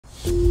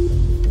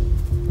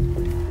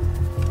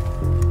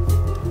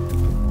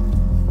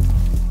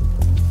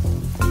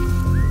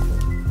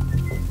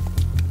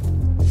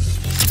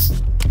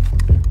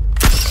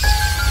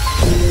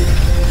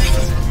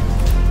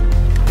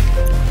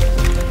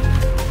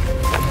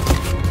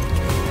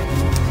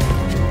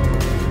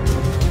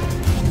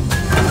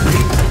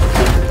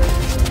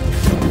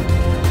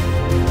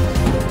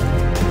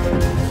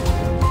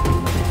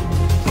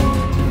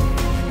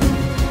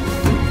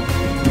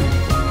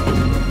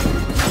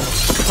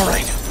All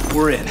right,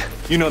 we're in.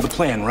 You know the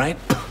plan, right?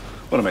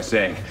 What am I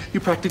saying? You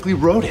practically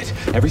wrote it.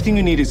 Everything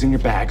you need is in your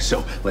bag,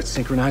 so let's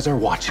synchronize our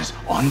watches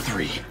on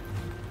 3.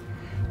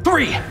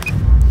 3!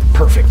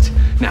 Perfect.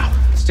 Now,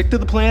 stick to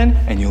the plan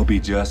and you'll be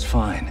just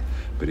fine.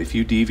 But if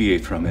you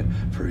deviate from it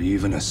for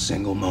even a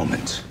single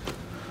moment,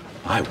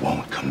 I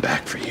won't come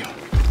back for you.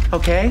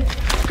 Okay?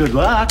 Good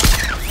luck.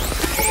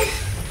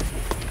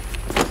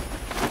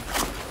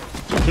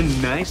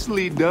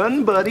 Nicely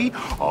done, buddy.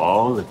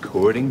 All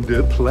according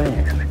to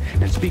plan.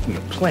 And speaking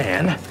of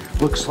plan,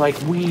 looks like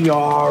we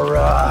are,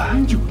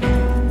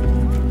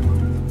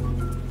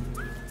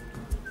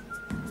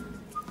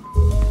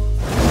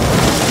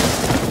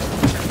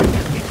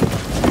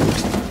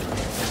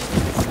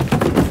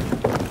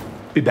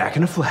 Be back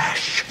in a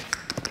flash.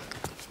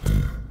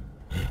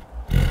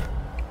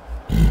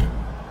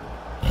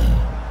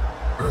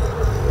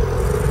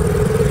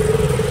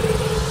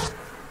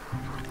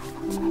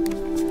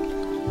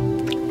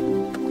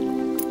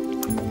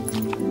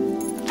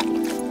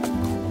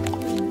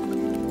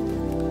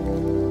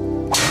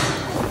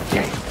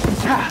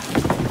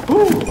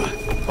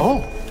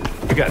 Oh,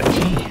 you got a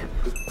key.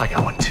 I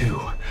got one too.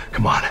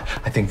 Come on,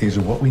 I think these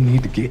are what we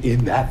need to get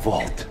in that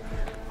vault.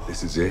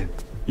 This is it.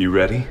 You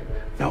ready?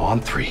 Now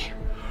on 3.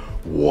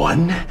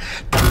 1.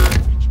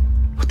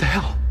 What the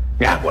hell?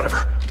 Yeah,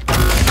 whatever.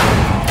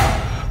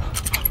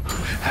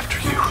 After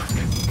you.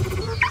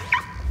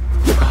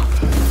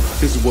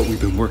 This is what we've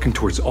been working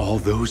towards all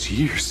those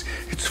years.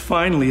 It's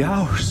finally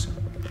ours.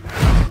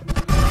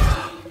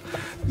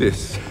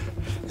 This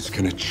is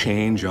gonna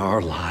change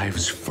our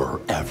lives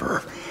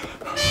forever.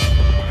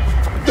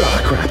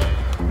 Crap.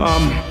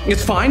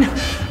 It's fine.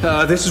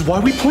 This is why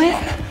we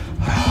plan.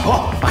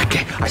 Oh,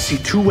 okay. I see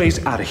 2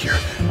 ways out of here.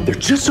 There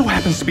just so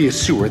happens to be a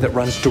sewer that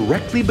runs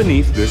directly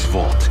beneath this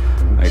vault.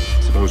 I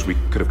suppose we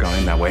could have gone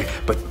in that way,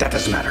 but that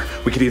doesn't matter.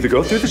 We could either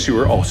go through the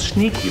sewer all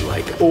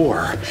sneaky-like,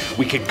 or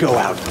we could go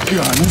out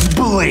guns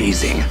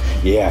blazing.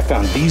 Yeah, I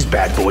found these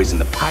bad boys in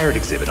the pirate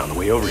exhibit on the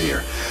way over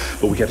here.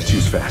 But we gotta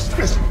choose fast.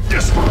 As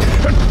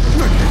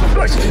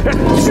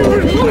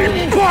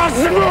humanly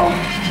possible!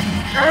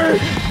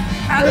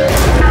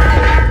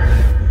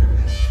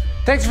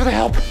 Thanks for the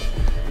help.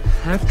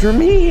 After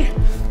me.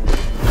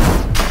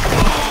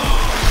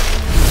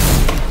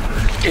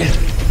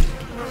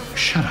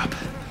 Shut up.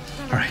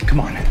 All right, come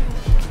on.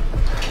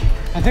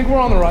 I think we're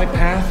on the right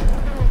path.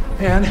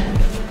 And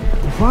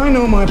if I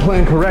know my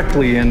plan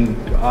correctly and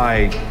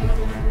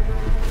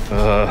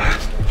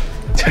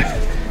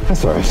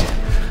that's all right.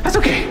 That's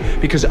okay,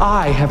 because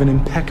I have an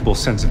impeccable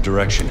sense of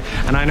direction,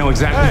 and I know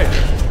exactly—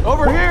 Hey,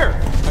 over here!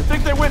 I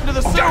think they went into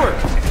the sewer!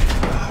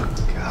 Oh,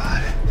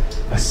 God.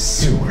 A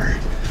sewer.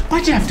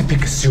 Why'd you have to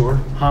pick a sewer,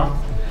 huh?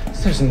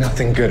 There's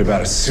nothing good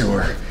about a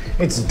sewer.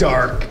 It's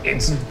dark,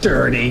 it's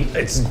dirty,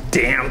 it's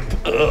damp,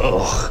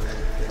 ugh.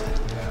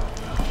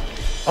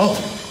 Oh,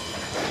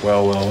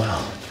 well.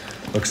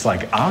 Looks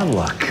like our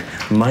luck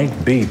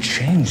might be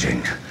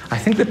changing. I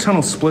think the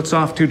tunnel splits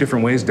off 2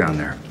 different ways down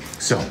there.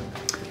 So,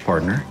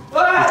 partner,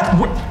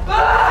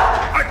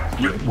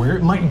 where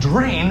it might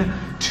drain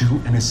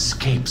to an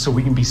escape so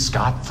we can be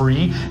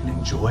scot-free and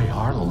enjoy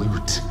our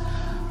loot.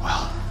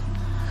 Well,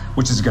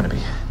 which is it gonna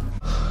be?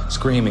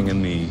 Screaming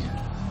in the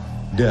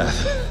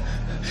death.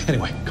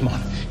 Anyway, come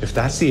on. If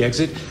that's the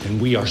exit, then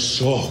we are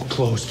so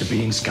close to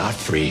being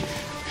scot-free.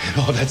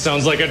 Oh, that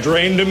sounds like a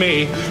drain to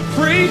me.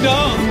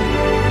 Freedom!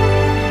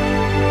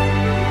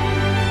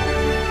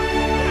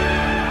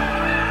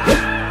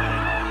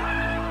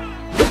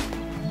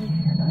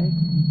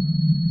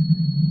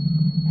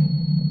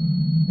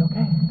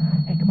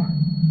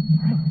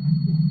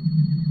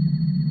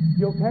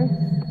 You okay?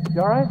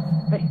 You all right?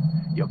 Hey,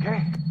 you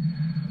okay?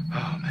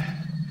 Oh,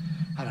 man.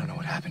 I don't know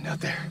what happened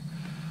out there.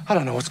 I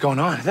don't know what's going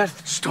on. That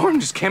storm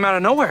just came out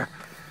of nowhere.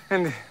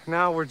 And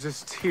now we're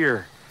just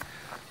here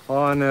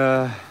on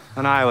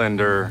an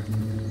island or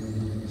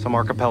some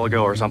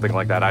archipelago or something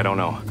like that. I don't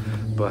know.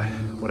 But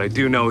what I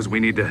do know is we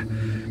need to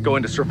go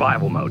into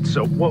survival mode.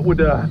 So what should we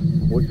do?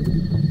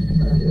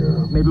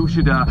 Maybe we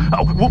should,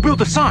 we'll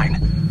build a sign.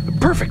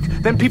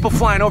 Perfect. Then people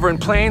flying over in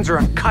planes or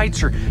on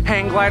kites or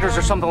hang gliders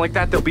or something like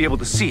that, they'll be able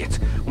to see it.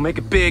 We'll make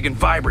it big and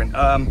vibrant.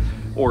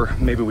 Or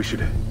maybe we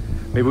should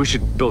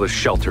build a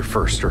shelter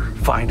first, or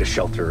find a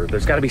shelter.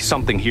 There's got to be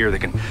something here that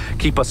can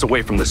keep us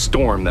away from the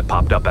storm that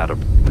popped up out of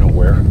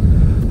nowhere.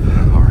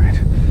 All right.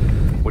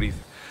 What do you?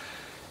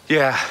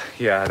 Yeah.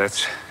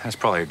 That's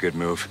probably a good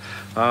move.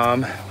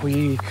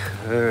 We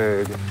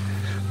could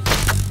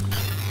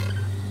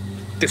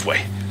this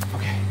way.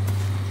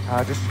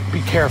 Just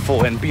be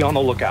careful and be on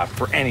the lookout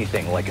for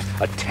anything, like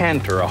a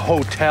tent or a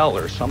hotel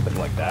or something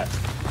like that.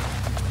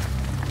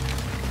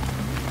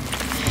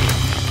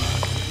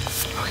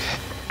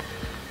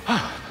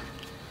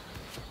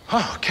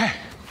 Okay.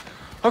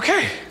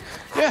 Okay.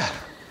 Yeah.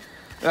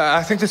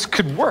 I think this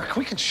could work.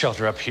 We could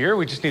shelter up here.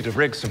 We just need to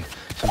rig some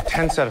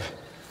tents out of...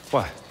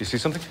 What? You see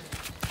something?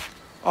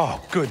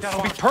 Oh, good.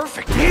 That'll be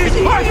perfect. Who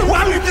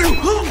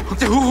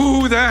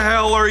the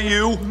hell are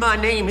you? My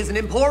name is an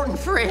important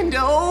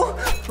friendo,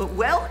 but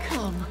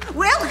welcome.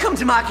 Welcome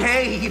to my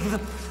cave.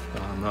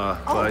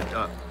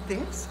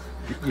 This?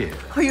 Yeah.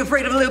 Are you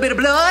afraid of a little bit of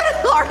blood?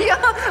 Are you?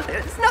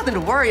 It's nothing to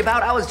worry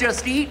about. I was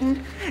just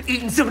eating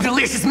some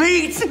delicious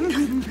meat.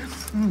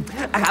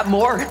 I got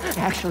more,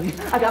 actually.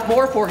 I got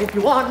more for you if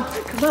you want.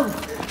 Come on.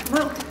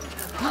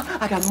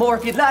 I got more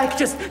if you'd like.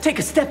 Just take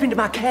a step into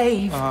my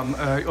cave.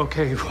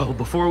 Okay, well,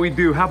 before we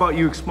do, how about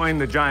you explain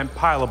the giant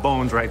pile of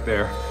bones right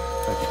there?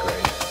 That'd be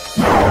great.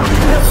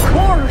 Of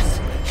course.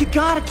 You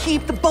gotta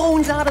keep the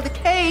bones out of the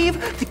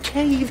cave. The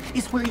cave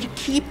is where you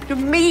keep your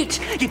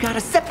meat. You gotta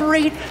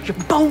separate your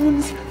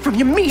bones from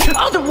your meat.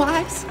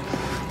 Otherwise,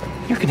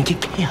 you're gonna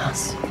get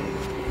chaos. So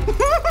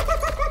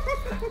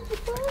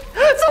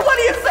what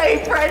do you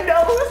say,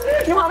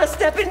 friendos? You wanna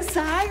step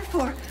inside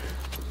for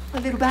a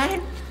little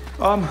bite?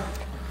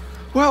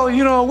 Well,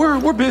 you know,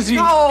 we're busy.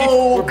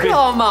 Oh,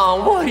 come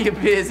on. What are you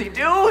busy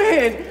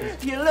doing?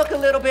 You look a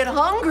little bit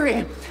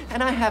hungry,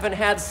 and I haven't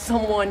had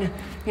someone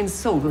in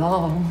so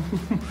long.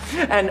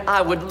 And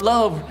I would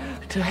love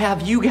to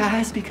have you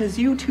guys because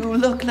you two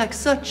look like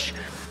such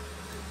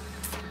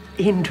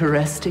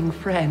interesting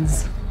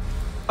friends.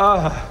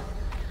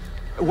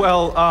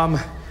 Well,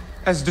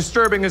 as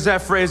disturbing as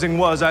that phrasing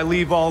was, I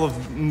leave all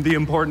of the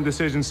important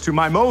decisions to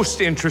my most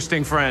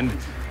interesting friend.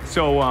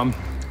 So,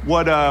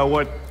 what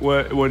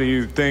do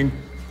you think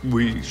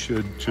we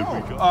should we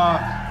go?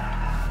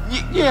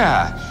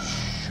 Yeah,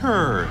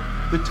 sure.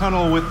 The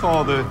tunnel with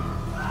all the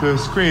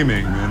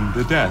screaming and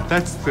the death.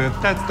 That's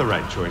the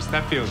right choice.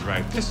 That feels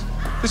right. This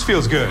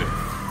feels good.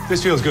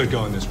 This feels good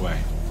going this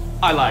way.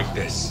 I like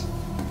this.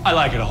 I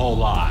like it a whole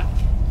lot.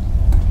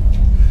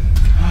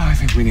 Oh, I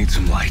think we need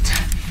some light.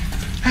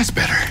 That's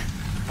better.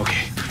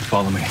 Okay,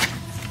 follow me.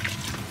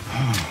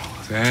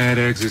 Oh, that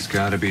exit's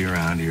gotta be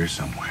around here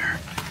somewhere.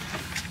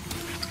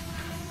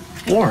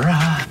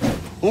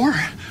 Or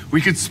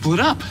we could split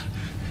up.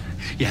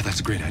 Yeah, that's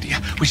a great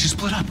idea. We should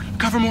split up,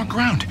 cover more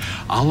ground.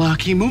 I'll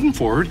keep moving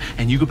forward,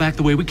 and you go back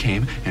the way we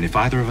came, and if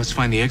either of us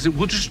find the exit,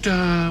 we'll just,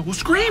 we'll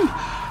scream.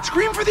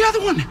 Scream for the other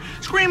one.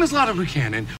 Scream as loud as we can, and